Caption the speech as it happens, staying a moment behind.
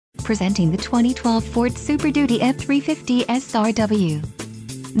Presenting the 2012 Ford Super Duty F-350 SRW.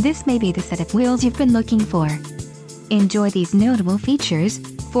 This may be the set of wheels you've been looking for. Enjoy these notable features: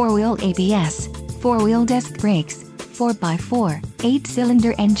 4-wheel ABS, 4-wheel disc brakes, 4x4,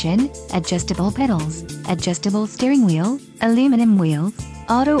 8-cylinder engine, adjustable pedals, adjustable steering wheel, aluminum wheels,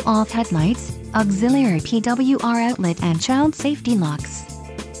 auto-off headlights, auxiliary PWR outlet and child safety locks.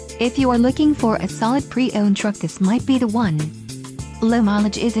 If you are looking for a solid pre-owned truck, this might be the one. Low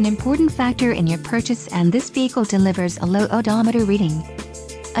mileage is an important factor in your purchase, and this vehicle delivers a low odometer reading.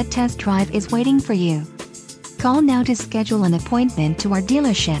 A test drive is waiting for you. Call now to schedule an appointment to our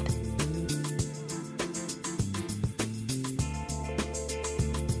dealership.